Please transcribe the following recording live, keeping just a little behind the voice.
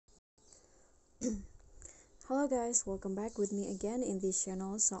Hello guys, welcome back with me again in this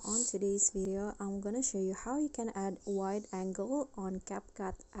channel. So on today's video, I'm gonna show you how you can add wide angle on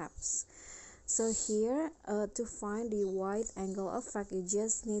CapCut apps. So here, to find the wide angle effect, you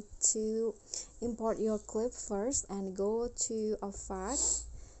just need to import your clip first and go to effect,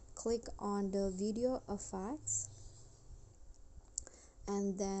 click on the video effects,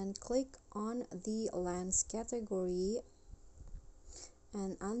 and then click on the lens category,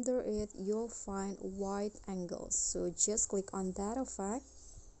 and under it you'll find wide angles. So just click on that effect.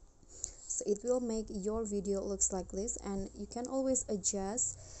 So it will make your video looks like this, and you can always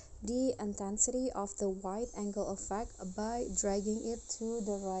adjust the intensity of the wide angle effect by dragging it to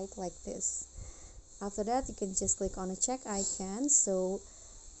the right like this. After that, you can just click on a check icon. So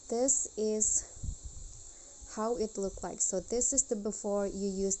this is how it look like. So this is the before you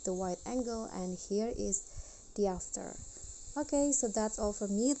use the wide angle, and here is the after. Okay, so that's all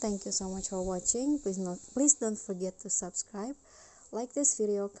from me. Thank you so much for watching. Please don't forget to subscribe, like this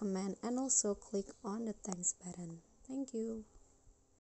video, comment, and also click on the thanks button. Thank you.